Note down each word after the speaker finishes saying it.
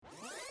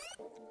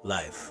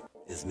Life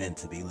is meant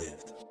to be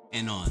lived.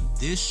 And on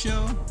this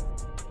show,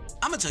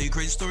 I'm gonna tell you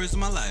crazy stories of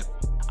my life.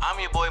 I'm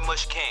your boy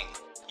Mush King.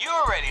 You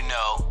already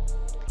know,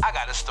 I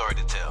got a story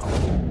to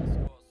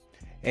tell.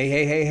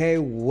 Hey,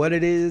 what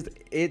it is,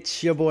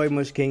 it's your boy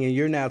Mush King, and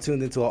you're now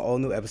tuned into an all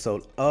new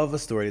episode of A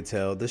Story to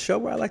Tell, the show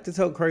where I like to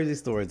tell crazy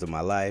stories of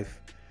my life,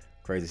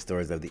 crazy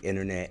stories of the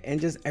internet, and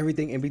just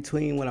everything in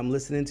between, what I'm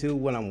listening to,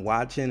 what I'm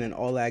watching, and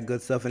all that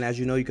good stuff. And as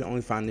you know, you can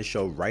only find this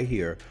show right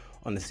here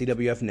on the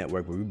CWF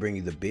network, where we bring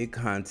you the big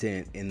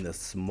content in the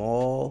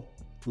small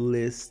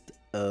list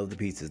of the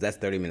pieces. That's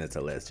 30 minutes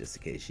or less, just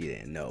in case you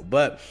didn't know.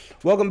 But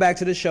welcome back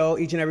to the show.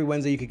 Each and every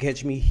Wednesday you can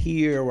catch me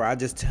here, where I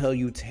just tell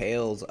you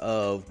tales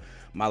of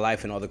my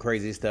life and all the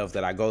crazy stuff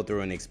that I go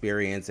through and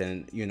experience.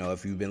 And you know,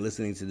 if you've been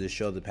listening to this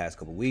show the past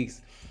couple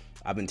weeks,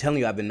 I've been telling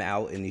you I've been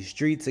out in these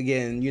streets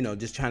again, you know,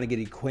 just trying to get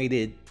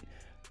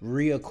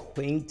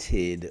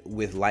reacquainted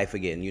with life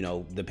again. You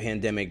know, the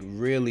pandemic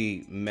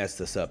really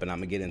messed us up, and I'm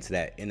gonna get into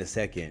that in a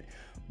second.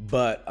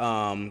 But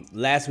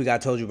last week I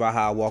told you about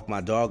how I walked my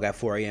dog at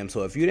 4 a.m.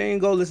 So if you didn't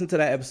go listen to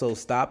that episode,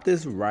 stop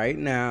this right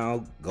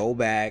now, go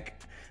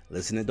back,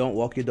 listen to Don't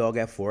Walk Your Dog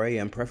at 4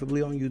 a.m.,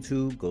 preferably on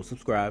YouTube, go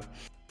subscribe.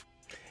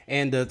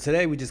 And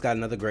today we just got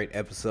another great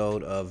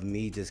episode of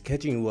me just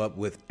catching you up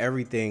with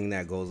everything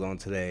that goes on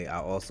today.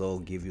 I'll also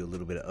give you a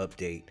little bit of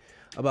update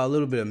about a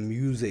little bit of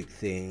music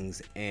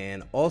things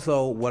and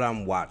also what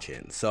I'm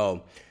watching.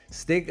 So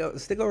stick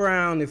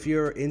around if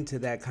you're into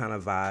that kind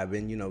of vibe.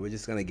 And you know, we're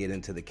just gonna get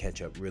into the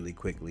catch up really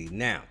quickly.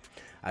 Now,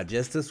 I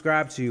just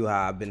described to you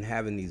how I've been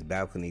having these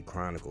balcony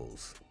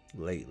chronicles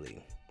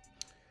lately.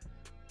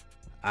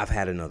 I've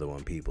had another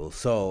one, people.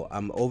 So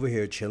I'm over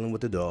here chilling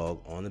with the dog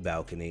on the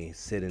balcony,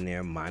 sitting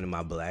there minding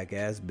my black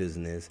ass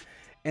business,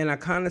 and I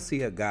kind of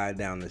see a guy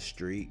down the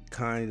street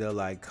kind of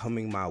like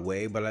coming my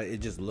way, but it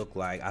just looked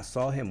like I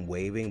saw him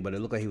waving, but it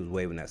looked like he was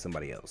waving at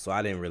somebody else. So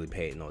I didn't really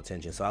pay no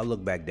attention. So I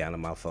look back down at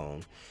my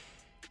phone.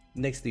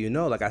 Next thing you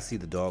know, like I see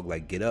the dog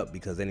like get up,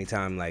 because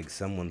anytime like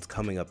someone's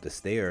coming up the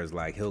stairs,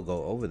 like he'll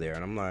go over there,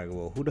 and I'm like,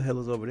 well, who the hell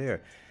is over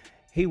there?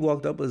 He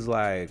walked up, was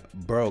like,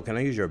 bro, can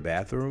I use your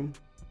bathroom?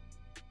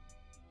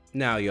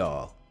 Now,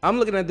 y'all, I'm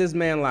looking at this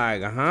man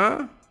like,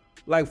 huh?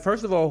 Like,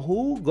 first of all,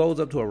 who goes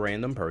up to a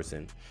random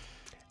person,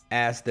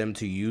 asks them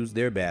to use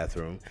their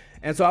bathroom?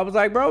 And so I was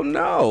like, bro,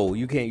 no,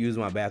 you can't use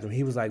my bathroom.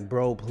 He was like,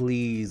 bro,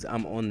 please,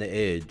 I'm on the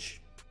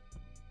edge.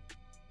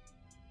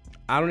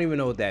 I don't even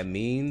know what that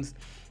means,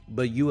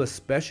 but you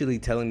especially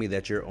telling me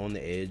that you're on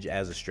the edge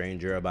as a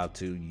stranger about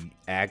to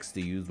ask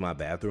to use my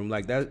bathroom,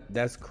 like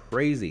that's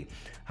crazy.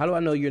 How do I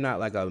know you're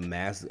not like a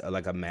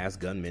mass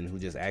gunman who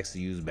just asks to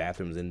use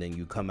bathrooms and then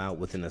you come out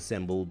with an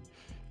assembled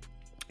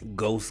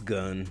ghost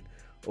gun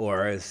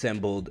or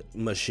assembled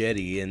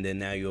machete, and then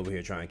now you're over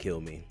here trying to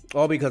kill me,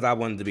 all because I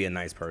wanted to be a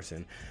nice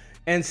person?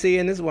 And see,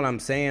 and this is what I'm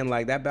saying,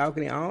 like that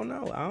balcony, I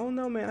don't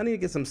know, man. I need to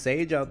get some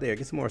sage out there,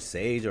 get some more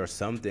sage or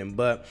something.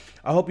 But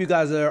I hope you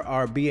guys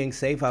are being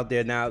safe out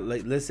there. Now,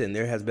 listen,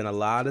 there has been a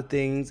lot of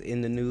things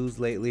in the news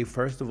lately.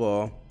 First of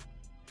all,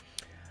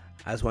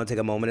 I just want to take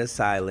a moment of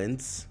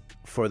silence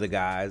for the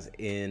guys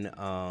in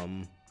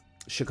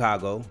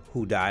Chicago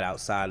who died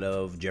outside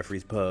of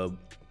Jeffrey's Pub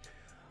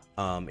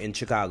in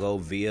Chicago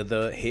via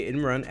the hit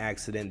and run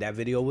accident. That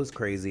video was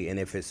crazy, and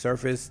if it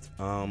surfaced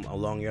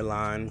along your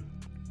line,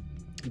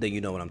 then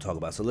you know what I'm talking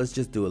about. So let's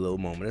just do a little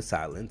moment of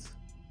silence.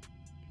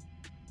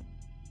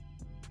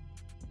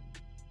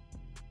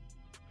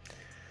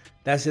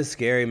 That's just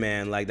scary,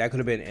 man. Like, that could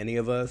have been any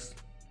of us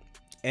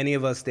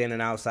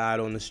standing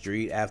outside on the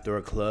street after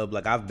a club.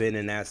 Like, I've been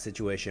in that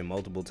situation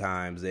multiple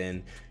times,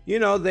 and you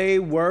know, they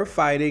were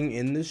fighting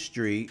in the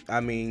street. I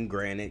mean,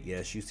 granted,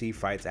 yes, you see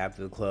fights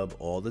after the club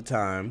all the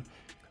time,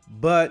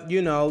 but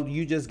you know,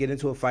 you just get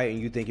into a fight and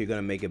you think you're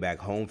gonna make it back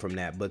home from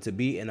that. But to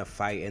be in a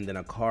fight and then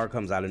a car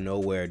comes out of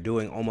nowhere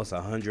doing almost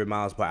 100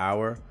 miles per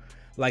hour,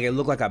 like it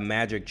looked like a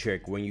magic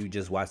trick when you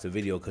just watched the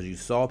video, because you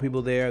saw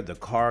people there, the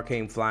car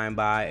came flying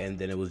by, and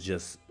then it was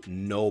just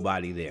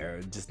nobody there.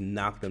 It just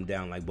knocked them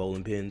down like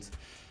bowling pins.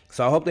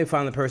 So I hope they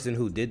find the person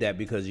who did that,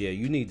 because yeah,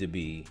 you need to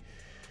be,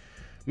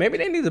 maybe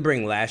they need to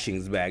bring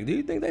lashings back. Do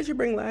you think they should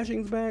bring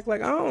lashings back?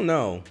 Like, I don't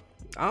know.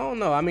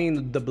 I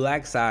mean, the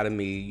black side of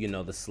me, you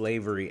know, the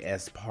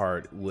slavery-esque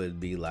part would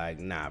be like,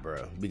 nah,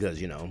 bro.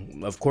 Because, you know,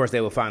 of course they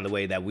would find a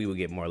way that we would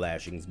get more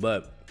lashings.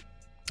 But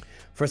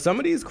for some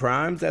of these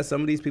crimes that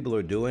some of these people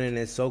are doing, and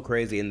it's so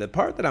crazy. And the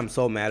part that I'm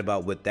so mad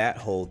about with that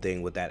whole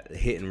thing, with that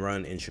hit and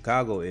run in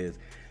Chicago, is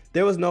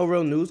there was no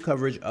real news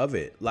coverage of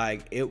it.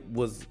 Like, it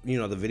was, you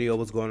know, the video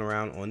was going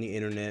around on the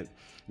internet.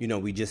 You know,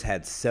 we just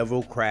had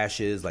several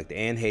crashes, like the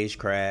Anne Hayes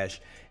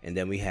crash. And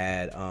then we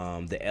had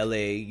the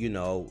LA, you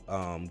know,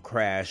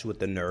 crash with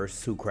the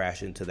nurse who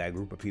crashed into that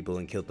group of people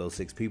and killed those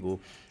 6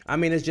 people. I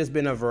mean, it's just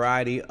been a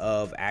variety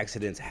of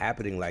accidents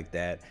happening like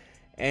that.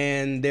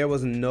 And there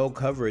was no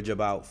coverage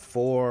about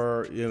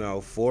 4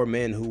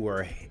 men who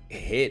were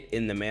hit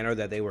in the manner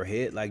that they were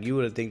hit. Like, you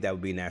would think that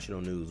would be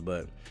national news,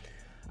 but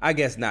I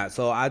guess not.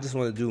 So I just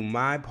want to do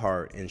my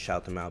part and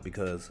shout them out,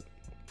 because,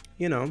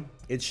 you know,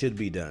 it should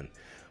be done.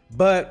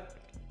 But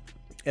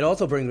it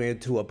also brings me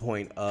to a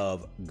point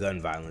of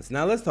gun violence.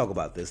 Now, let's talk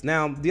about this.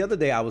 Now, the other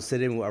day I was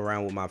sitting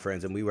around with my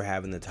friends and we were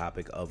having the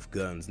topic of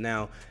guns.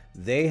 Now,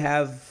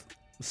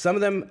 some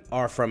of them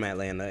are from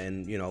Atlanta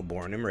and,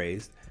 born and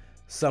raised.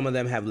 Some of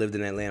them have lived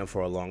in Atlanta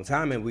for a long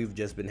time, and we've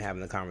just been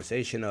having the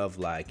conversation of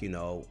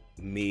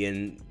me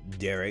and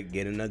Derek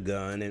getting a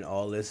gun and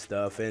all this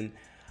stuff. And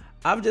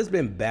I've just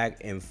been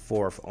back and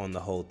forth on the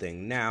whole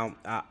thing. Now,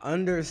 I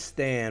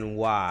understand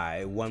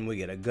why one would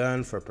get a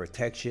gun for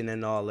protection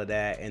and all of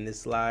that, and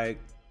it's like,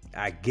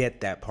 I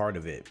get that part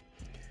of it.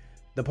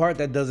 The part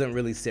that doesn't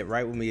really sit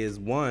right with me is,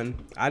 one,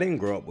 I didn't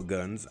grow up with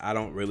guns.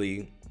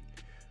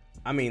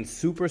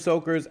 Super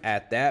soakers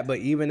at that, but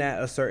even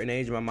at a certain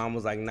age, my mom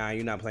was like, nah,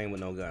 you're not playing with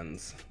no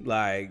guns. It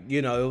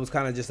was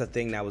kind of just a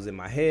thing that was in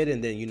my head,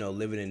 and then,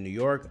 living in New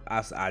York,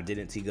 I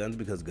didn't see guns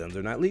because guns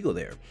are not legal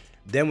there.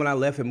 Then when I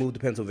left and moved to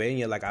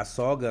Pennsylvania, I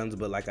saw guns,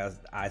 but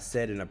I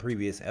said in a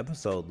previous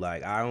episode,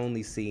 I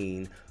only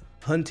seen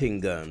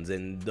hunting guns,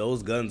 and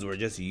those guns were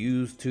just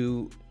used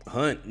to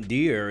hunt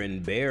deer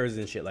and bears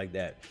and shit like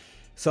that.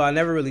 So I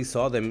never really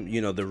saw them,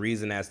 the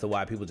reason as to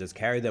why people just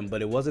carry them.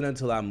 But it wasn't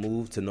until I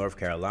moved to North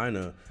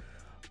Carolina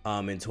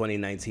in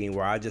 2019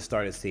 where I just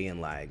started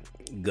seeing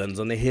guns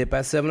on the hip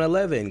at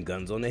 7-Eleven,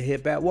 guns on the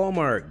hip at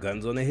Walmart,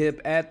 guns on the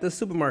hip at the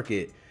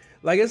supermarket.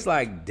 It's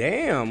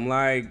damn,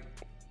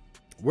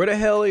 where the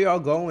hell are y'all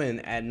going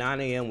at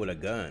 9 a.m. with a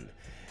gun?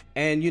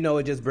 And,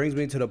 it just brings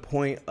me to the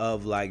point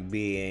of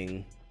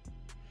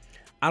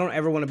I don't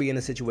ever want to be in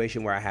a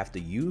situation where I have to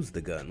use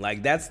the gun.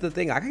 That's the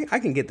thing. I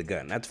can get the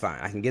gun. That's fine.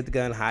 I can get the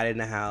gun, hide it in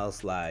the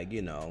house,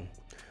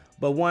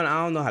 But one,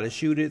 I don't know how to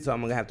shoot it, so I'm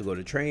going to have to go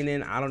to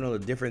training. I don't know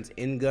the difference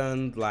in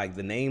guns,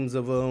 the names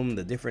of them,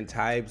 the different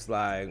types,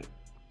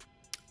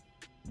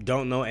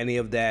 don't know any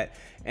of that.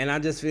 And I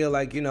just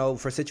feel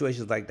for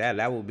situations like that,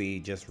 that would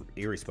be just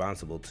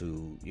irresponsible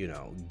to,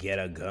 get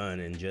a gun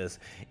and just,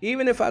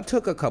 even if I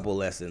took a couple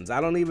lessons, I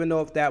don't even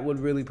know if that would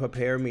really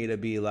prepare me to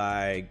be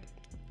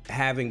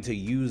having to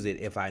use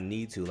it if I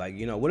need to.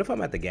 What if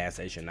I'm at the gas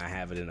station and I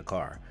have it in the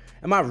car?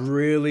 Am I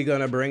really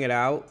gonna bring it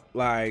out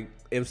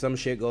if some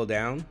shit go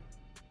down?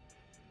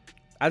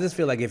 I just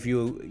feel if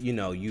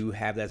you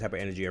have that type of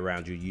energy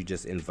around you, you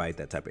just invite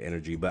that type of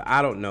energy. But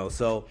I don't know.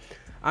 So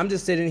I'm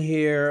just sitting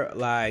here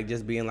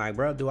just being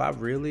bro, do I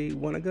really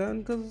want a gun?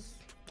 Because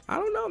I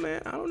don't know,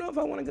 man. I don't know if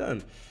I want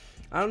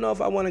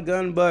a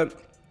gun. But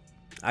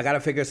I gotta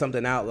figure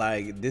something out.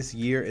 This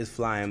year is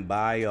flying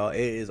by, y'all. It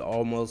is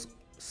almost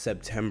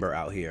September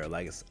out here.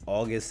 It's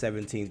August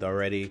 17th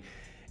already,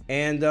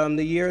 and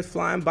the year is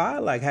flying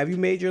by. Have you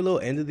made your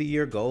little end of the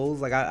year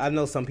goals? I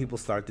know some people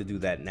start to do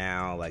that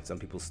now. Some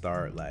people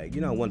start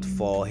once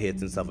fall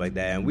hits and stuff like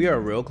that, and we are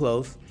real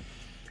close.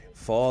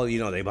 Fall,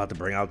 they about to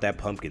bring out that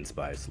pumpkin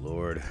spice,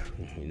 Lord.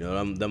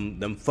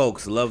 Them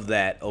folks love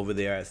that over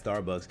there at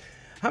Starbucks.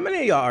 How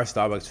many of y'all are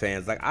Starbucks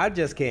fans? I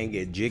just can't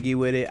get jiggy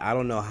with it. I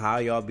don't know how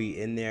y'all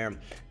be in there.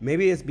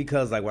 Maybe it's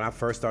because when I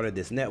first started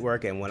this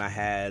network and when I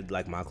had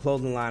my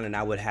clothing line and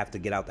I would have to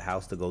get out the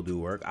house to go do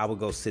work, I would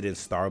go sit in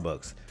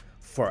Starbucks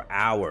for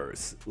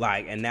hours.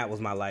 And that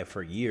was my life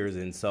for years.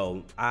 And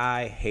so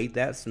I hate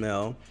that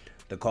smell.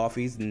 The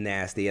coffee's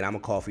nasty and I'm a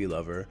coffee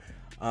lover.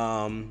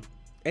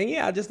 And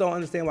yeah, I just don't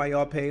understand why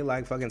y'all pay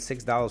fucking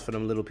 $6 for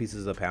them little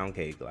pieces of pound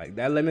cake.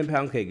 That lemon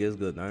pound cake is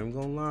good. Not even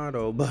gonna lie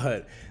though,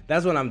 but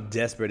that's when I'm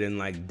desperate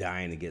and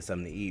dying to get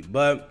something to eat.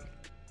 But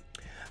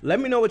let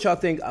me know what y'all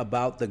think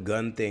about the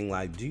gun thing.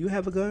 Do you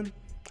have a gun?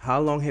 How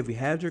long have you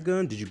had your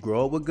gun? Did you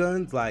grow up with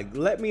guns?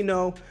 Let me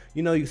know.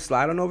 You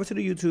slide on over to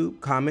the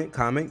YouTube, comment.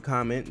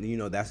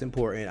 That's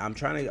important. I'm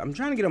trying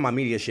to get on my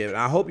media shit, and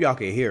I hope y'all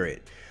can hear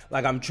it.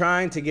 I'm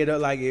trying to get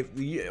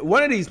if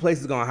one of these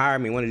places is gonna hire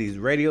me, one of these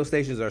radio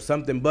stations or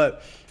something.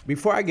 But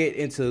before I get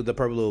into the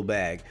purple little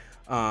bag,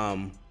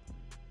 I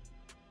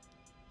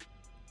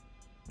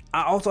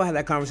also had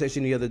that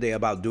conversation the other day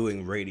about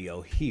doing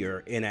radio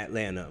here in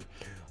Atlanta.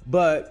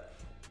 But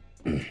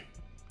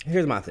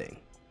here's my thing.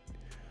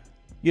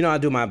 I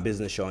do my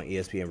business show on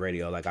ESPN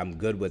Radio. I'm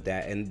good with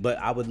that. But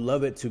I would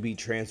love it to be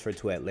transferred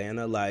to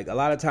Atlanta. A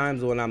lot of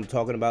times when I'm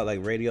talking about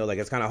radio,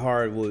 it's kind of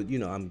hard with,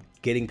 I'm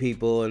getting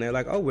people and they're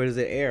like, oh, where does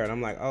it air? And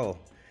I'm like, oh,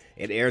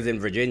 it airs in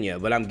Virginia.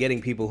 But I'm getting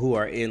people who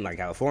are in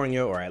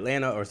California or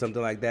Atlanta or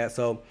something like that.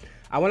 So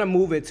I want to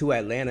move it to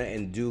Atlanta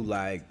and do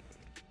a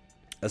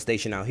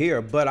station out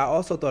here. But I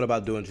also thought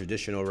about doing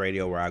traditional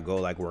radio where I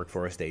go work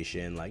for a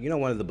station,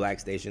 one of the black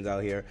stations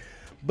out here.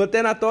 But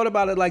then I thought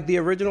about it, the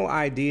original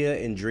idea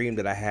and dream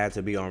that I had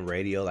to be on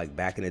radio,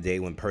 back in the day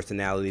when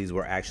personalities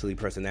were actually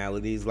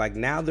personalities.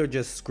 Now they're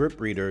just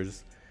script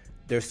readers.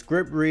 They're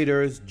script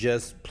readers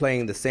just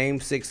playing the same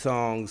 6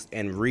 songs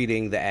and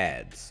reading the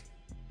ads.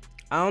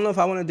 I don't know if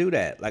I want to do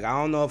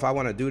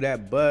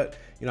that. But,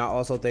 I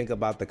also think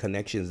about the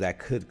connections that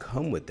could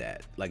come with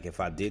that. If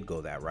I did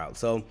go that route.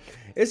 So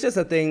it's just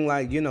a thing,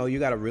 you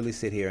got to really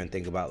sit here and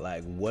think about,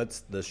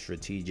 what's the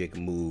strategic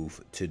move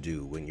to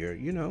do when you're,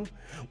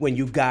 when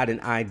you got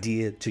an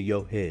idea to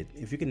your head.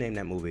 If you can name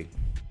that movie,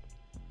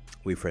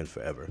 we friends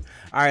forever.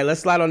 All right, let's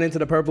slide on into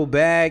the purple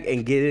bag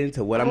and get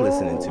into what I'm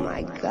listening to. Oh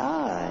my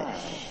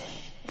gosh.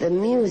 The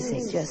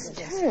music just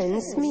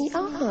turns me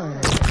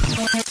on.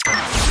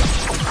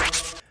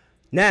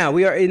 Now,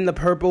 we are in the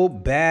purple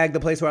bag, the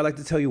place where I like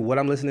to tell you what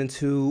I'm listening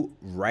to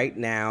right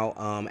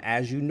now.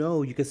 As you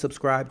know, you can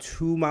subscribe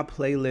to my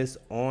playlist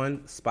on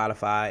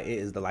Spotify. It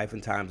is the Life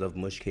and Times of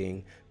Mush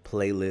King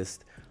playlist.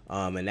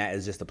 And that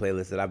is just a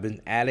playlist that I've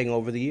been adding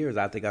over the years.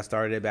 I think I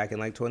started it back in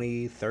like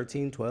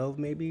 2013, 12,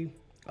 maybe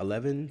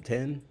 11,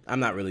 10. I'm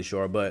not really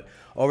sure. But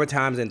over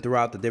times and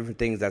throughout the different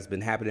things that's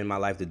been happening in my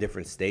life, the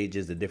different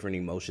stages, the different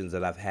emotions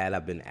that I've had,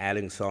 I've been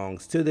adding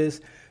songs to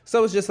this.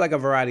 So it's just like a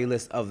variety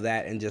list of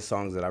that and just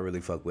songs that I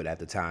really fuck with at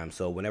the time.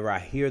 So whenever I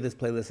hear this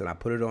playlist and I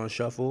put it on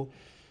shuffle,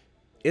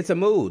 it's a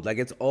mood. Like,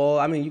 it's all,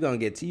 I mean, you're going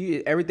to get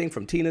everything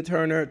from Tina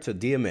Turner to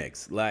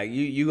DMX. Like,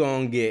 you're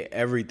going to get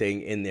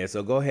everything in there.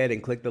 So go ahead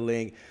and click the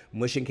link,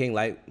 Mush King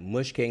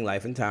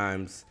Life and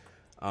Times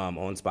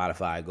on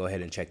Spotify. Go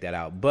ahead and check that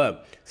out.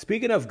 But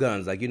speaking of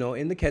guns, like,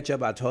 in the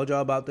catch-up, I told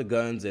y'all about the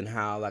guns and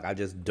how, like, I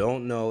just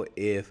don't know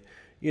if,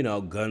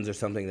 guns are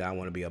something that I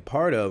want to be a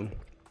part of.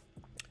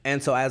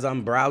 And so as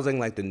I'm browsing,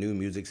 like, the new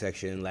music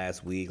section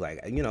last week, like,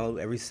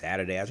 every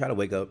Saturday, I try to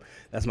wake up.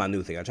 That's my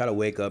new thing. I try to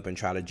wake up and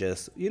try to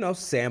just,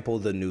 sample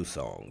the new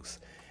songs.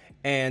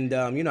 And,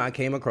 I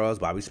came across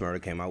Bobby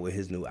Shmurda came out with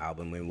his new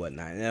album and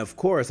whatnot. And, of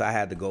course, I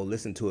had to go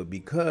listen to it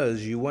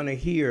because you want to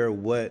hear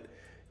what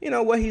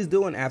he's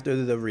doing after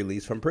the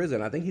release from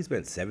prison. I think he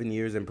spent 7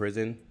 years in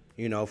prison,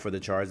 for the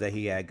charge that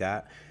he had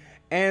got.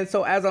 And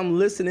so as I'm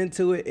listening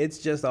to it, it's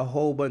just a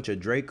whole bunch of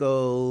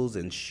Dracos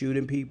and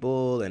shooting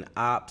people and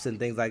ops and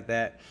things like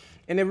that.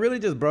 And it really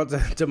just brought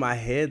to my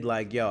head,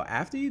 like, yo,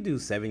 after you do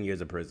 7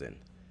 years of prison,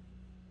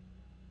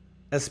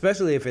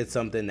 especially if it's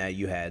something that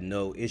you had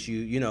no issue,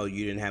 you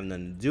didn't have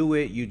nothing to do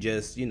with, you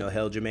just,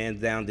 held your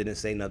mans down, didn't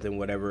say nothing,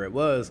 whatever it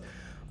was.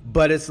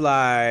 But it's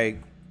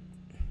like,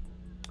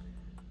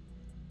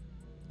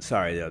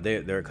 sorry,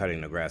 they're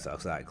cutting the grass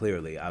outside.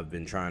 Clearly, I've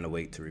been trying to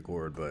wait to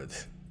record,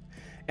 but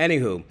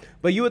anywho,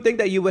 but you would think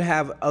that you would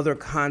have other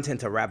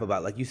content to rap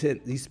about. Like you said,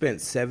 you spent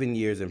 7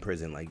 years in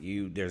prison. Like,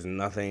 there's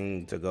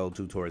nothing to go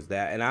to towards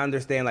that. And I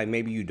understand, like,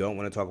 maybe you don't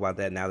want to talk about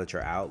that now that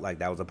you're out. Like,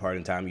 that was a part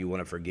in time you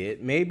want to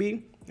forget.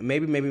 Maybe.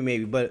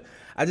 But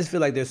I just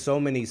feel like there's so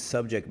many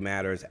subject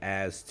matters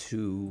as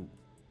to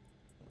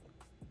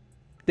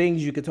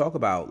things you could talk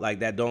about, like,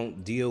 that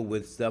don't deal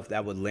with stuff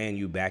that would land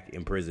you back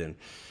in prison.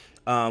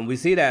 We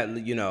see that,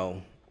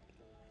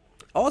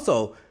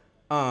 also,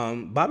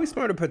 Bobby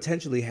Shmurda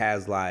potentially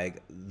has,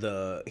 like,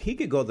 he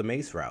could go the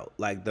Mace route,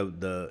 like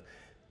the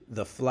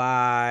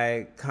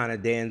fly, kind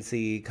of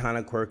dancey, kind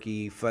of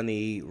quirky,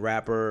 funny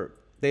rapper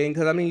thing.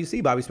 Because, I mean, you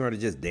see Bobby Shmurda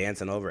just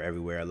dancing over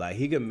everywhere. Like,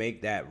 he could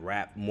make that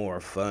rap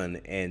more fun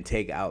and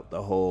take out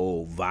the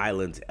whole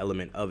violence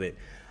element of it.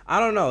 I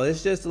don't know.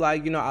 It's just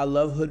like, I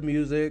love hood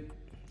music.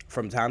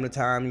 From time to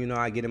time,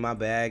 I get in my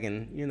bag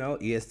and,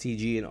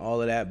 ESTG and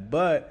all of that.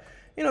 But,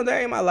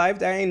 that ain't my life.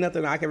 That ain't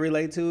nothing I can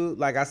relate to.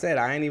 Like I said,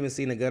 I ain't even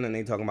seen a gun and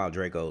they talking about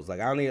Dracos. Like,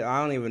 I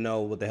don't even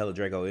know what the hell a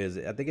Draco is.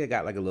 I think it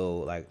got like a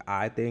little like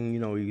eye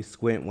thing, where you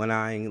squint one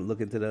eye and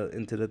look into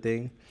the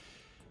thing.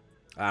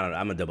 I don't know.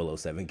 I'm a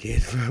 007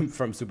 kid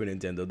from Super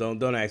Nintendo.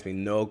 Don't ask me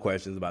no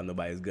questions about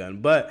nobody's gun.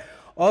 But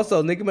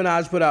also, Nicki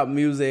Minaj put out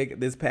music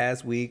this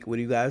past week. What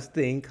do you guys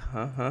think?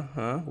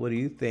 What do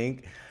you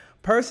think?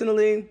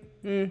 Personally,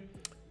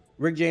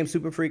 Rick James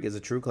Super Freak is a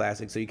true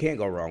classic, so you can't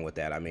go wrong with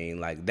that. I mean,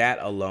 like, that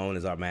alone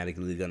is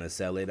automatically going to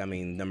sell it. I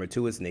mean, number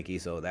 2 is Nicki,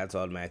 so that's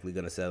automatically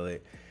going to sell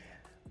it.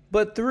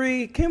 But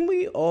 3, can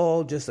we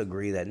all just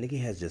agree that Nicki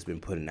has just been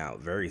putting out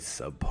very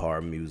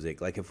subpar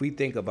music? Like, if we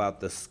think about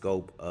the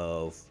scope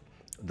of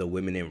the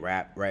women in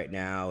rap right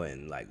now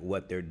and, like,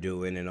 what they're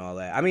doing and all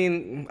that. I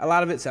mean, a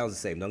lot of it sounds the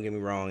same. Don't get me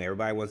wrong.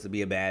 Everybody wants to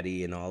be a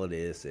baddie and all of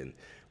this and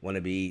want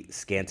to be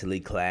scantily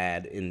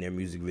clad in their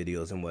music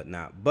videos and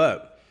whatnot.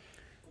 But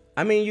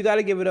I mean, you got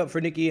to give it up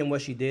for Nicki and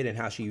what she did and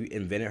how she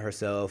invented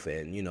herself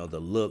and, the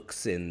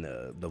looks and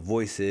the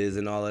voices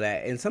and all of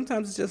that. And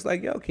sometimes it's just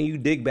like, yo, can you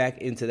dig back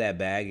into that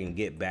bag and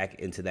get back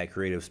into that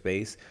creative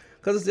space?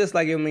 Because it's just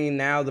like, I mean,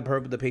 now the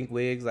purple, the pink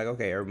wigs, like,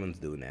 okay, everyone's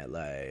doing that.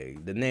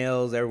 Like, the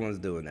nails, everyone's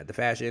doing that. The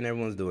fashion,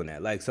 everyone's doing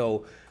that. Like,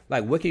 so,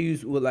 like,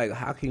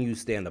 how can you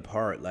stand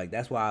apart? Like,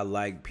 that's why I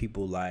like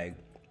people like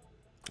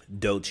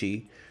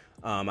Doechii.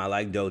 I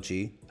like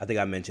Doechii. I think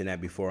I mentioned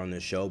that before on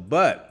this show.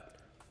 But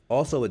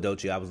also with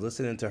Doechii, I was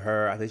listening to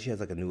her. I think she has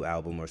like a new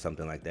album or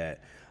something like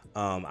that.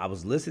 I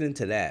was listening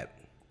to that.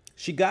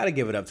 She got to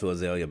give it up to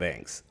Azealia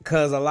Banks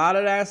because a lot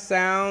of that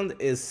sound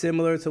is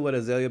similar to what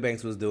Azealia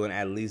Banks was doing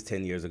at least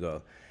 10 years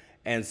ago.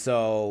 And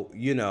so,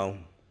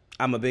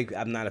 I'm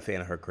not a fan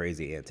of her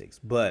crazy antics,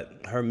 but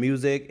her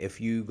music, if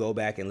you go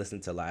back and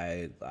listen to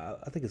like,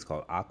 I think it's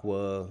called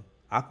Aqua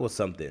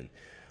something.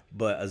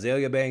 But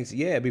Azealia Banks,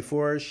 yeah,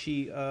 before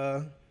she,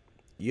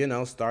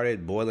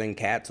 started boiling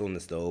cats on the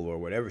stove or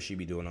whatever she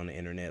be doing on the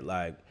internet.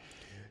 Like,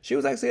 she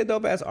was actually a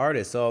dope-ass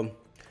artist. So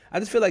I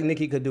just feel like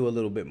Nicki could do a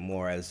little bit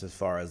more as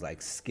far as, like,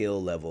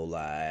 skill level.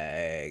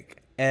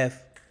 Like, F-R-E-A-K.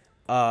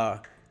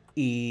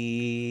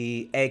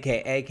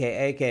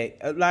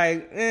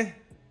 Like,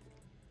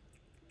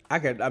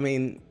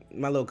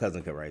 My little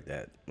cousin could write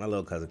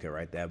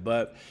that.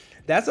 But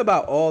that's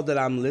about all that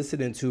I'm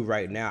listening to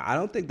right now. I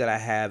don't think that I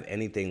have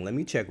anything. Let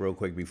me check real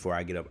quick before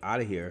I get up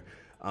out of here.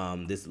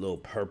 This little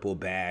purple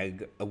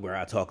bag where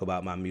I talk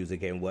about my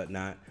music and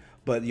whatnot.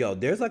 But yo,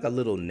 there's like a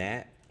little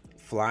gnat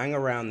flying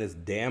around this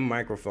damn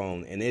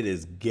microphone, and it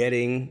is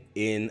getting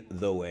in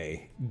the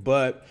way.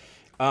 But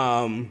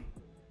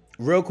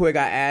real quick,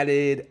 I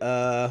added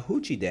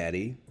Hoochie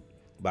Daddy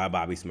by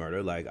Bobby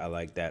Shmurda. Like, I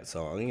like that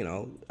song, you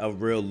know, a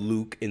real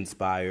Luke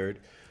inspired.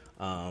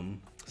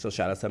 So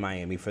shout out to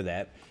Miami for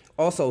that.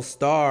 Also,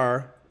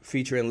 Star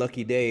featuring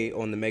Lucky Day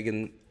on the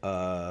Megan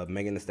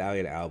Thee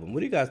Stallion album. What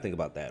do you guys think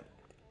about that?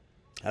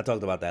 I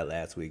talked about that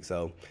last week.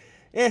 So,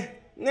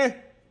 meh.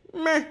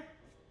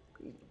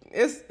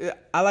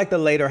 I like the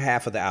later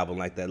half of the album,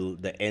 like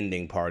the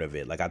ending part of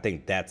it. Like, I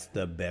think that's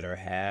the better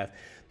half.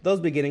 Those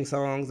beginning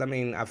songs, I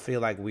mean, I feel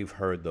like we've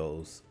heard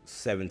those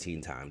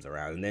 17 times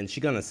around. And then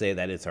she's going to say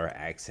that it's her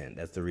accent.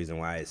 That's the reason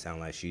why it sounds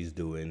like she's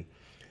doing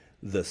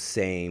the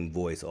same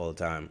voice all the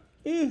time.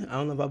 I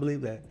don't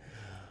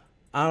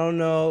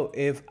know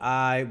if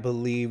I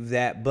believe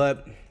that.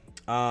 But,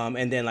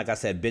 and then, like I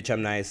said, Bitch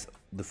I'm Nice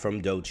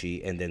from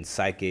Doechii, and then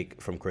Psychic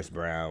from Chris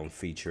Brown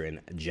featuring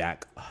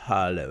Jack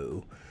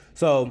Harlow.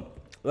 So,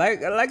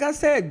 like I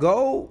said,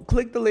 go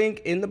click the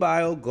link in the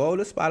bio. Go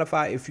to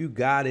Spotify if you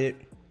got it.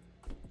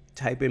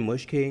 Type in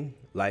Mush King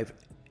Life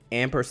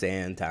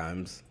ampersand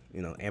times.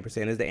 You know,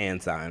 ampersand is the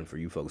and sign for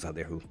you folks out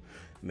there who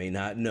may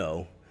not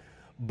know.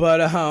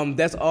 But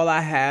that's all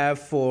I have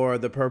for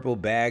the purple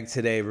bag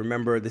today.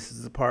 Remember, this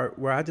is the part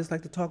where I just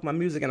like to talk my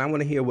music, and I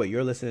want to hear what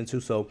you're listening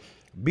to. So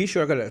be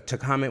sure to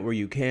comment where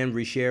you can,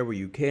 reshare where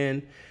you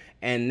can.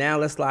 And now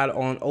let's slide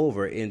on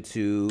over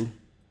into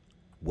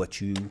what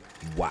you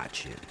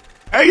watching.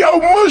 Hey, yo,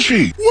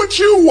 Mushy, what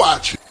you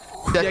watching?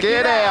 Check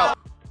it out.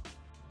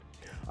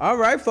 All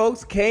right,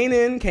 folks,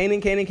 Kanan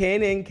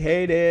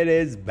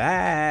is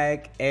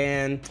back.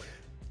 And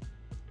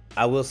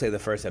I will say the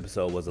first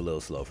episode was a little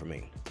slow for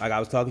me. Like, I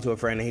was talking to a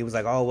friend, and he was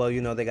like, oh, well,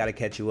 you know, they got to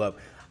catch you up.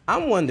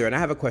 I'm wondering, I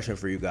have a question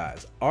for you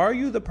guys. Are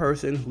you the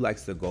person who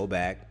likes to go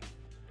back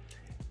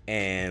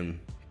and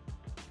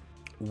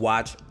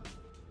watch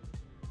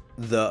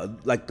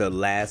the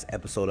last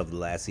episode of the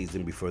last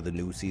season before the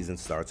new season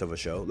starts of a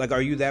show? Like,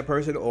 are you that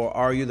person, or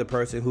are you the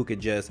person who could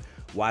just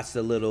watch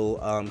the little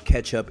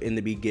catch up in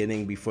the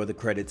beginning before the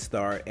credits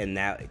start, and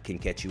now it can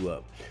catch you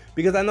up?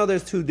 Because I know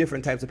there's two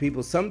different types of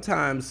people.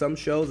 Sometimes some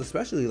shows,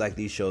 especially like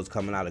these shows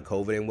coming out of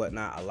COVID and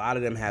whatnot, a lot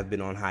of them have been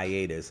on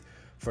hiatus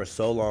for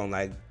so long.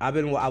 Like, I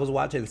was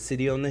watching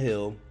City on the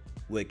Hill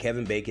with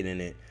Kevin Bacon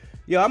in it.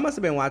 Yo, I must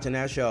have been watching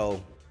that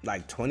show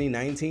like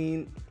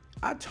 2019.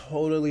 I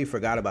totally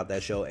forgot about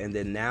that show, and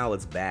then now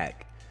it's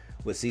back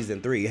with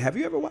season 3. Have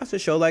you ever watched a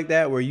show like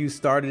that where you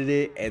started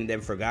it and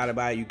then forgot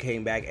about it, you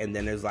came back, and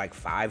then there's like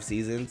 5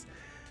 seasons?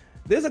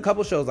 There's a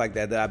couple shows like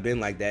that I've been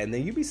like that, and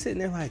then you be sitting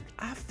there like,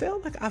 I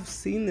felt like I've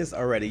seen this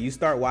already. You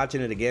start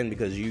watching it again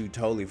because you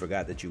totally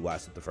forgot that you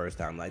watched it the first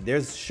time. Like,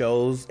 there's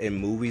shows and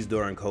movies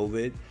during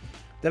COVID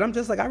that I'm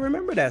just like, I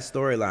remember that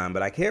storyline,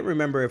 but I can't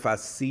remember if I've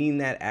seen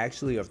that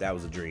actually or if that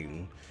was a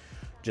dream.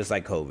 Just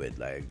like COVID,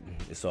 like,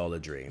 it's all a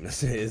dream.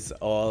 It's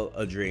all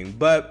a dream.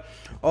 But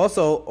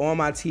also on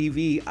my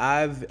TV,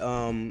 I've,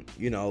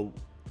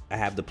 I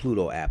have the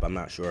Pluto app. I'm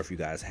not sure if you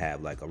guys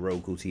have like a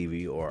Roku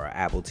TV or an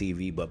Apple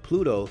TV, but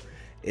Pluto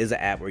is an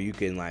app where you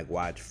can like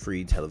watch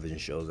free television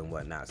shows and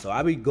whatnot. So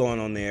I'll be going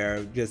on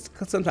there just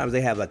because sometimes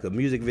they have like a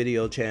music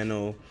video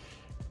channel.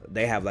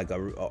 They have like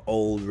a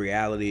old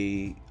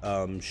reality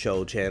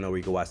show channel where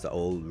you can watch the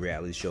old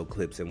reality show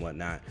clips and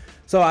whatnot.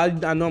 So I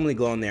normally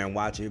go on there and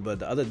watch it. But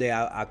the other day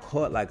I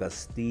caught like a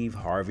Steve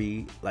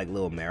Harvey like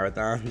little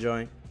marathon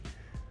joint.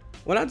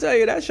 When I tell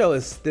you, that show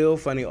is still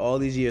funny all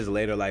these years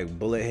later, like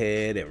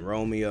Bullethead and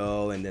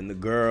Romeo, and then the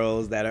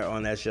girls that are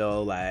on that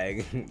show,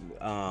 like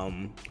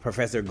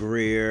Professor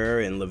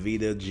Greer and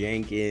Levita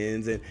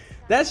Jenkins, and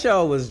that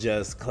show was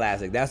just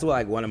classic. That's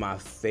like one of my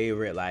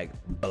favorite like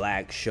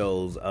black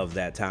shows of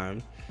that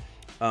time.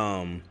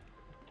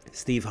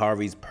 Steve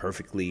Harvey's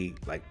perfectly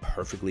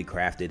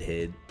crafted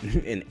head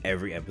in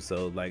every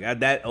episode, like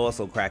that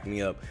also cracked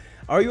me up.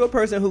 Are you a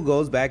person who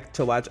goes back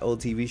to watch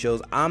old TV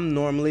shows? I'm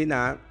normally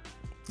not.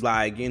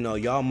 Like, you know,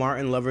 y'all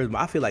Martin lovers,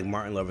 I feel like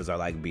Martin lovers are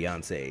like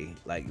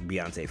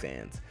Beyonce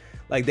fans.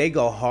 Like, they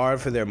go hard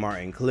for their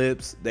Martin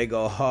clips. They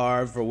go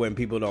hard for when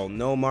people don't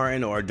know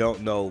Martin or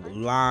don't know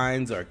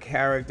lines or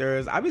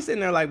characters. I be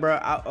sitting there like, bro,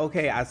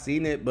 I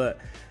seen it, but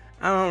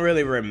I don't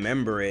really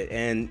remember it.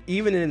 And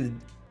even in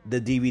the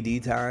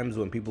DVD times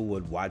when people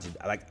would watch it,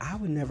 like, I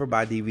would never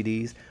buy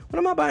DVDs. What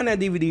am I buying that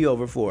DVD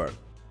over for?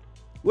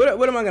 What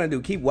am I going to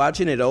do? Keep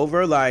watching it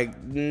over?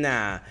 Like,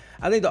 nah.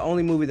 I think the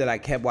only movie that I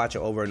kept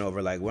watching over and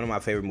over, like one of my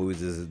favorite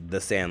movies is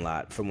The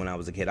Sandlot from when I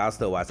was a kid. I'll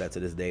still watch that to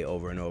this day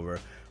over and over.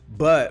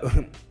 But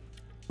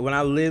when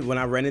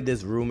I rented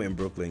this room in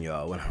Brooklyn,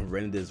 y'all,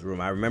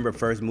 I remember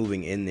first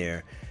moving in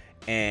there.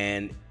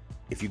 And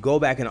if you go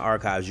back in the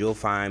archives, you'll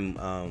find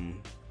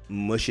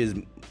Mush's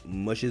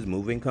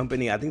Moving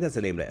Company. I think that's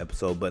the name of the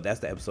episode, but that's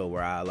the episode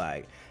where I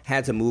like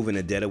had to move in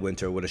the dead of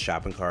winter with a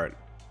shopping cart.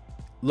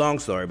 Long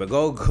story, but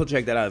go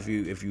check that out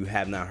if you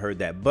have not heard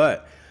that.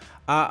 But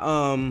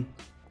I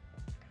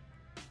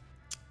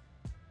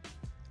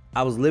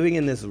was living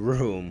in this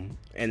room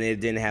and it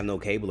didn't have no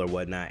cable or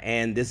whatnot.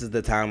 And this is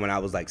the time when I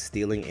was like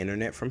stealing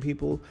internet from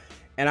people.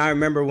 And I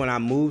remember when I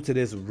moved to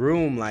this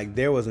room, like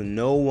there was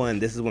no one.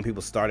 This is when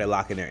people started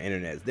locking their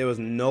internet. There was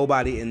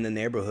nobody in the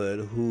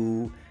neighborhood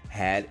who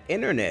had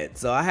internet.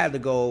 So I had to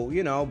go,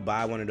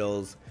 buy one of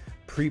those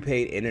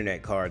prepaid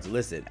internet cards.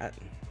 Listen,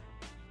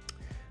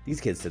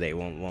 these kids today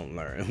won't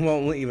learn,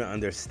 won't even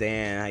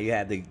understand how you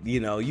had to,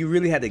 you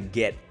really had to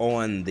get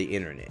on the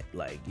internet.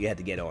 Like you had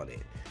to get on it.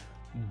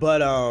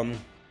 But I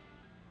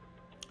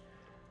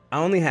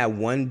only had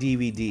one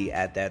DVD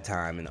at that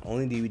time, and the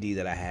only DVD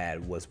that I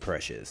had was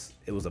Precious.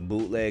 It was a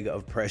bootleg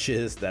of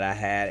Precious that I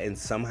had, and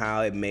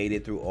somehow it made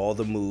it through all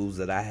the moves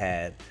that I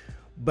had.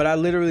 But I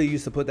literally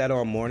used to put that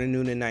on morning,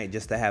 noon, and night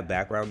just to have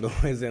background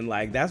noise, and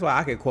like that's why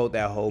I could quote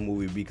that whole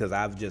movie, because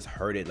I've just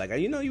heard it. Like,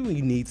 you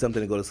need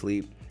something to go to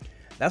sleep.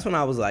 That's when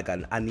I was like,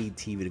 I need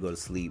TV to go to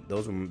sleep.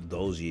 Those were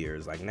those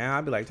years. Like now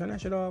I'd be like, turn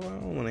that shit off. I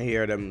don't want to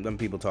hear them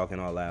people talking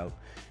all loud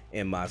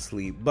in my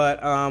sleep.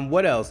 But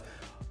what else?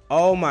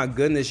 Oh my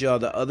goodness, y'all.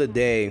 The other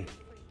day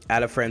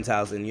at a friend's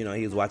house, and he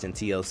was watching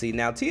TLC.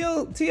 Now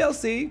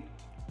TLC,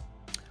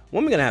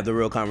 when we're gonna have the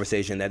real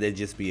conversation that they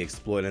just be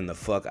exploiting the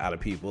fuck out of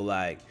people.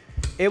 Like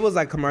it was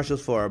like commercials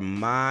for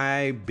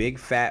My Big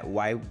Fat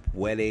White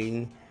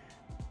Wedding,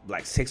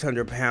 like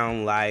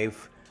 600-Pound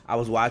Life. I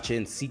was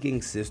watching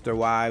Seeking Sister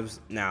Wives.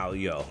 Now,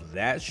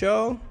 that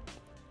show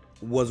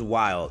was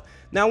wild.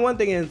 Now, one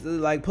thing is,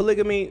 like,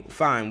 polygamy,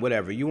 fine,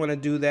 whatever. You want to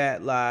do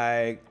that,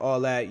 like, all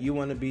that. You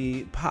want to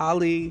be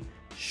poly,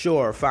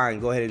 sure,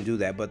 fine, go ahead and do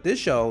that. But this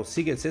show,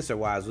 Seeking Sister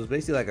Wives, was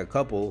basically like a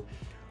couple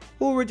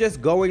who were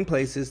just going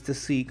places to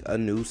seek a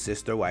new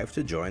sister wife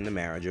to join the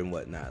marriage and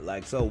whatnot.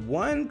 Like, so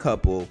one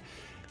couple,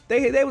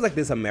 they was like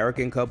this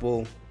American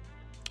couple,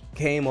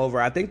 came over.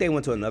 I think they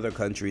went to another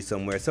country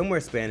somewhere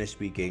Spanish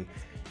speaking,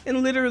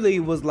 and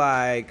literally was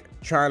like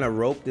trying to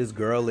rope this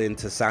girl in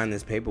to sign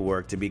this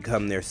paperwork to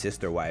become their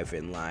sister wife.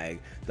 And like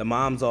the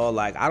mom's all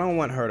like, I don't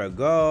want her to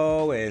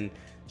go. And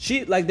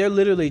she, like, they're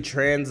literally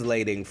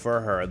translating for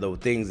her the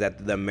things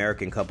that the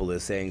American couple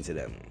is saying to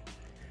them.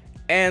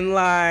 And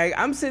like,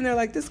 I'm sitting there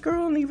like, this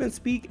girl don't even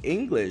speak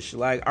English.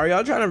 Like, are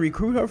y'all trying to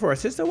recruit her for a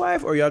sister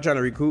wife, or y'all trying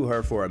to recruit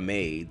her for a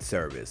maid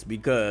service?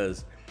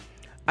 Because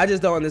I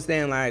just don't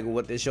understand like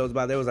what this show's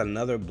about. There was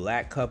another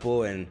black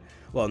couple, and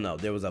well, no,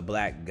 there was a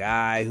black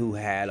guy who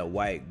had a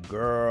white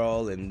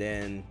girl, and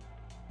then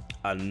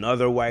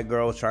another white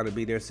girl was trying to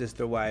be their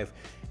sister wife,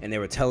 and they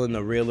were telling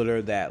the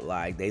realtor that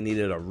like they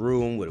needed a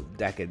room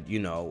that could,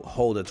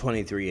 hold a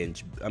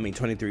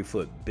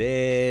 23-foot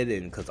bed,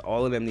 and because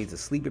all of them need to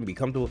sleep and be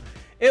comfortable.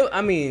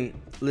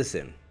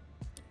 Listen,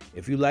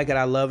 if you like it,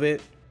 I love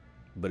it,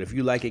 but if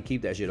you like it,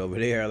 keep that shit over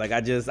there. Like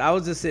I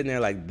was just sitting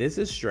there like, this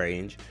is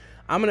strange.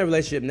 I'm in a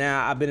relationship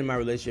now. I've been in my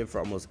relationship for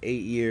almost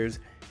 8 years.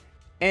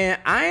 And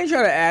I ain't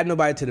trying to add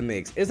nobody to the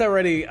mix. It's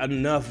already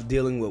enough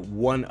dealing with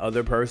one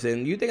other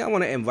person. You think I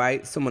want to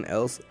invite someone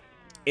else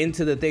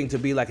into the thing to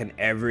be like an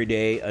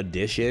everyday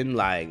addition?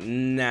 Like,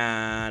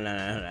 nah.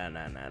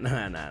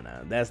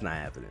 That's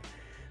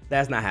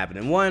not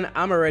happening. One,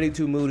 I'm already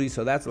too moody,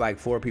 so that's like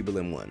 4 people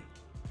in one.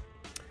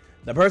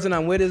 The person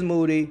I'm with is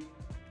moody,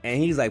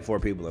 and he's like 4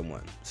 people in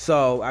one.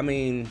 So, I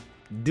mean,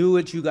 do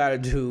what you gotta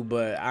do,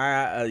 but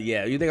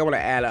you think I want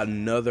to add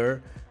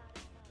another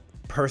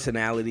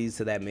personalities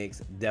to that mix?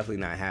 Definitely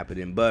not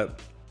happening. But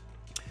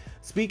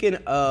speaking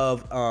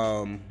of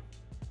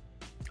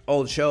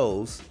old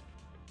shows,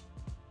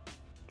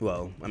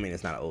 well, I mean,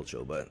 it's not an old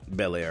show, but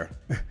Bel-Air.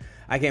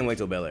 I can't wait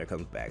till Bel-Air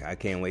comes back. I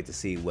can't wait to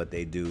see what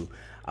they do.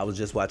 I was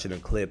just watching a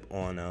clip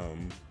on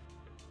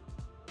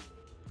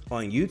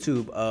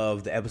YouTube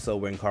of the episode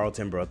when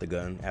Carlton brought the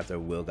gun after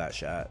Will got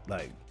shot.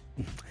 Like,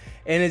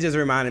 and it just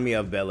reminded me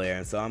of Bel-Air.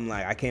 And so I'm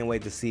like, I can't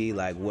wait to see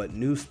like what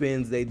new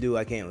spins they do.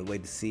 I can't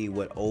wait to see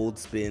what old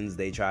spins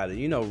they try to,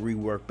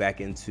 rework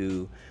back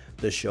into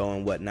the show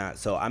and whatnot.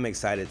 So I'm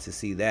excited to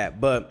see that.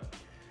 But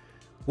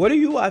what are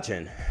you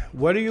watching?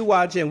 What do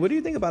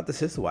you think about the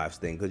sister wives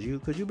thing? Could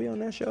you be on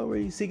that show where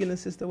you seeking a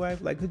sister wife?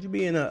 Like, could you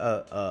be in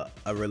a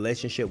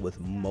relationship with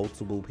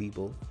multiple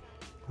people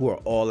who are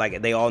all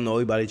like, they all know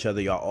about each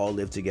other, y'all all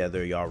live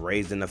together, y'all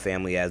raised in a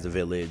family as a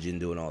village and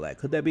doing all that?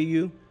 Could that be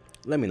you?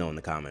 Let me know in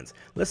the comments.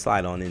 Let's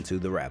slide on into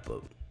the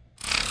wrap-up.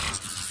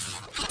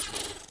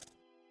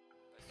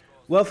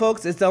 Well,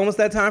 folks, it's almost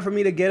that time for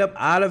me to get up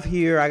out of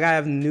here. I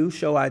have new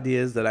show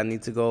ideas that I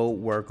need to go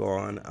work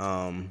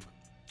on.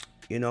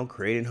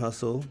 Creating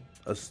Hustle,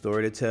 a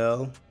story to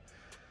tell.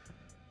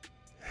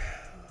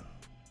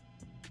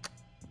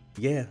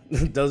 Yeah,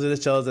 those are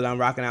the shows that I'm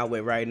rocking out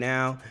with right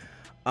now.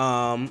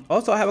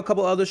 Also, I have a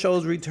couple other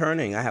shows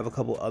returning. I have a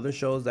couple other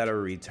shows that are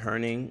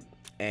returning.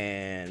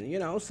 and, you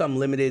know, some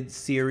limited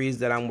series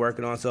that I'm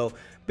working on. So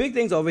big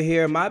things over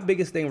here. My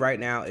biggest thing right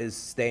now is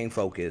staying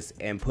focused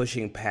and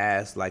pushing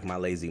past like my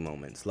lazy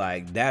moments.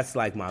 Like that's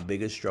like my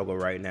biggest struggle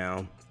right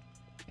now.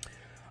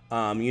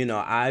 You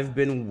know, I've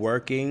been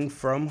working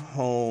from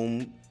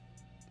home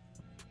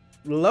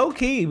low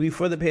key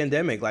before the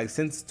pandemic. Like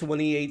since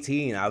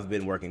 2018, I've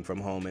been working from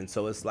home. And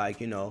so it's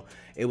like, you know,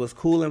 it was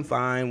cool and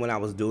fine when I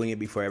was doing it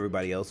before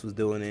everybody else was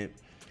doing it.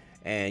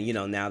 And, you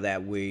know, now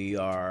that we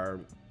are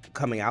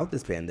coming out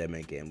this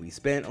pandemic and we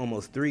spent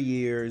almost 3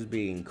 years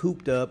being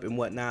cooped up and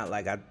whatnot,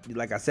 like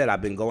I said,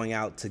 I've been going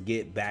out to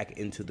get back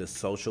into the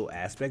social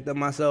aspect of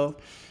myself,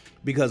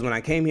 because when I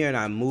came here and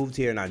I moved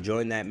here and I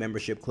joined that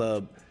membership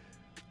club,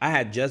 I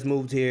had just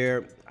moved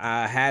here.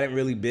 I hadn't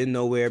really been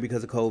nowhere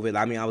because of COVID.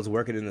 I mean, I was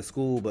working in a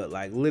school, but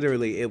like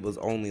literally it was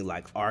only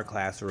like our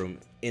classroom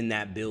in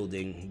that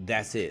building.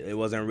 That's it. It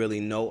wasn't really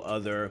no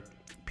other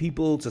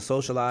people to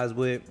socialize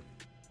with.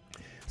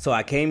 So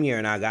I came here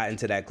and I got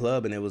into that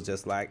club and it was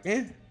just like,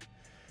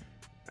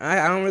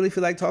 I don't really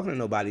feel like talking to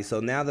nobody. So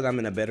now that I'm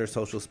in a better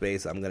social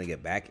space, I'm going to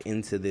get back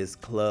into this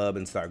club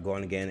and start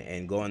going again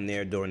and going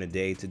there during the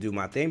day to do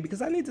my thing,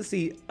 because I need to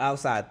see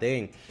outside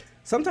thing.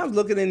 Sometimes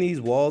looking in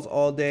these walls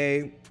all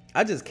day,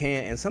 I just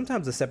can't. And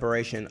sometimes the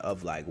separation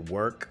of like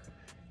work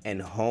and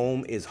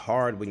home is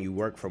hard when you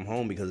work from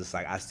home, because it's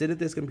like I sit at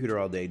this computer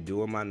all day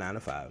doing my 9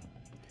 to 5.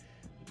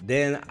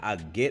 Then I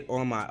get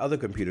on my other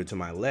computer to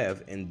my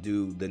left and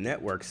do the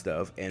network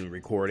stuff and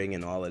recording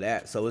and all of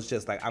that. So it's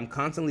just like I'm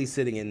constantly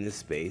sitting in this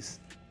space,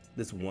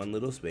 this one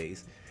little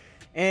space.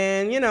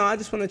 And, you know, I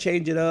just want to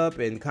change it up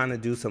and kind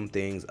of do some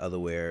things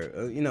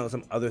otherwhere, you know,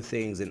 some other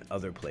things in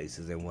other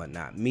places and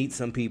whatnot. Meet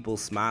some people,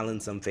 smile in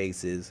some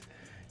faces,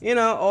 you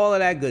know, all of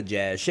that good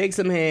jazz. Shake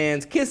some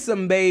hands, kiss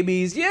some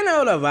babies, you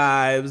know the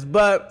vibes.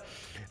 But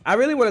I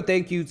really want to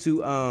thank you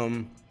to,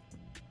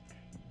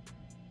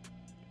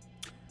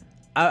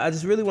 I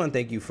just really want to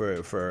thank you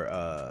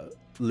for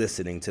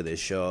listening to this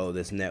show,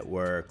 this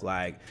network.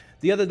 Like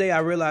the other day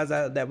I realized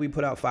that we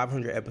put out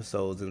 500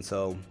 episodes. And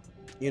so,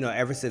 you know,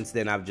 ever since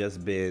then, I've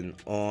just been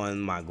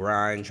on my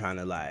grind trying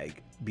to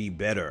like be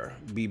better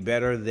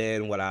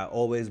than what I've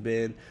always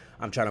been.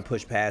 I'm trying to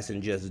push past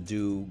and just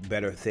do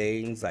better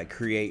things, like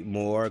create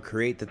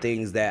the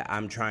things that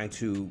I'm trying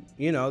to,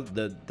 you know,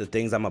 the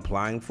things I'm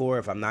applying for.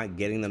 If I'm not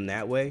getting them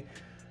that way,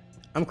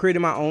 I'm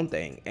creating my own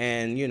thing.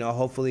 And, you know,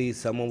 hopefully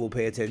someone will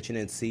pay attention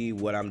and see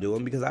what I'm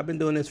doing, because I've been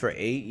doing this for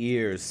 8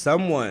 years.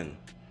 Someone's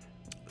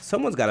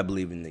got to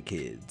believe in the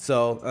kid.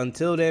 So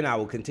until then, I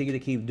will continue to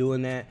keep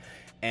doing that.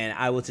 And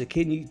I will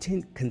continue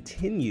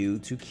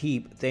to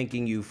keep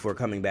thanking you for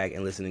coming back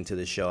and listening to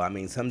the show. I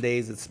mean, some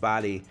days it's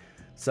spotty.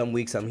 Some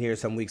weeks I'm here,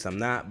 some weeks I'm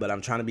not. But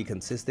I'm trying to be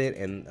consistent.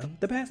 And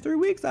the past 3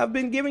 weeks, I've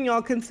been giving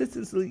y'all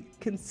consistency.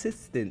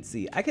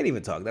 I can't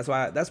even talk. That's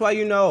why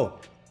you know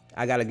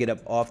I got to get up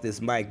off this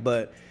mic.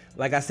 But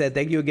like I said,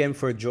 thank you again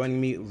for joining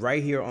me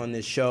right here on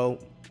this show,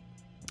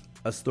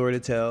 A Story to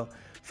Tell.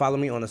 Follow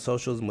me on the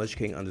socials.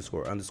 MushKing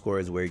 __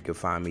 is where you can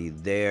find me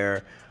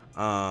there.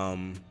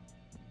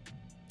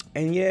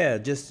 And yeah,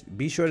 just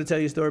be sure to tell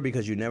your story,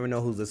 because you never know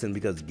who's listening,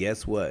 because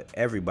guess what?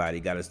 Everybody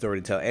got a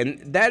story to tell. And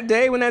that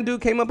day when that dude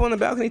came up on the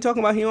balcony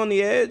talking about he on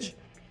the edge,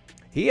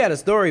 he had a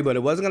story, but it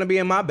wasn't going to be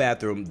in my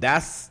bathroom.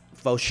 That's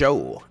for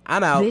sure.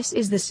 I'm out. This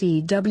is the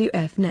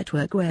CWF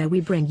network, where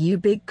we bring you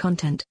big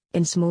content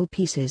in small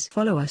pieces.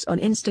 Follow us on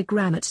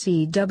Instagram at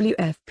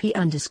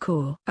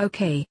CWFP_.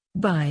 Okay,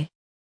 bye.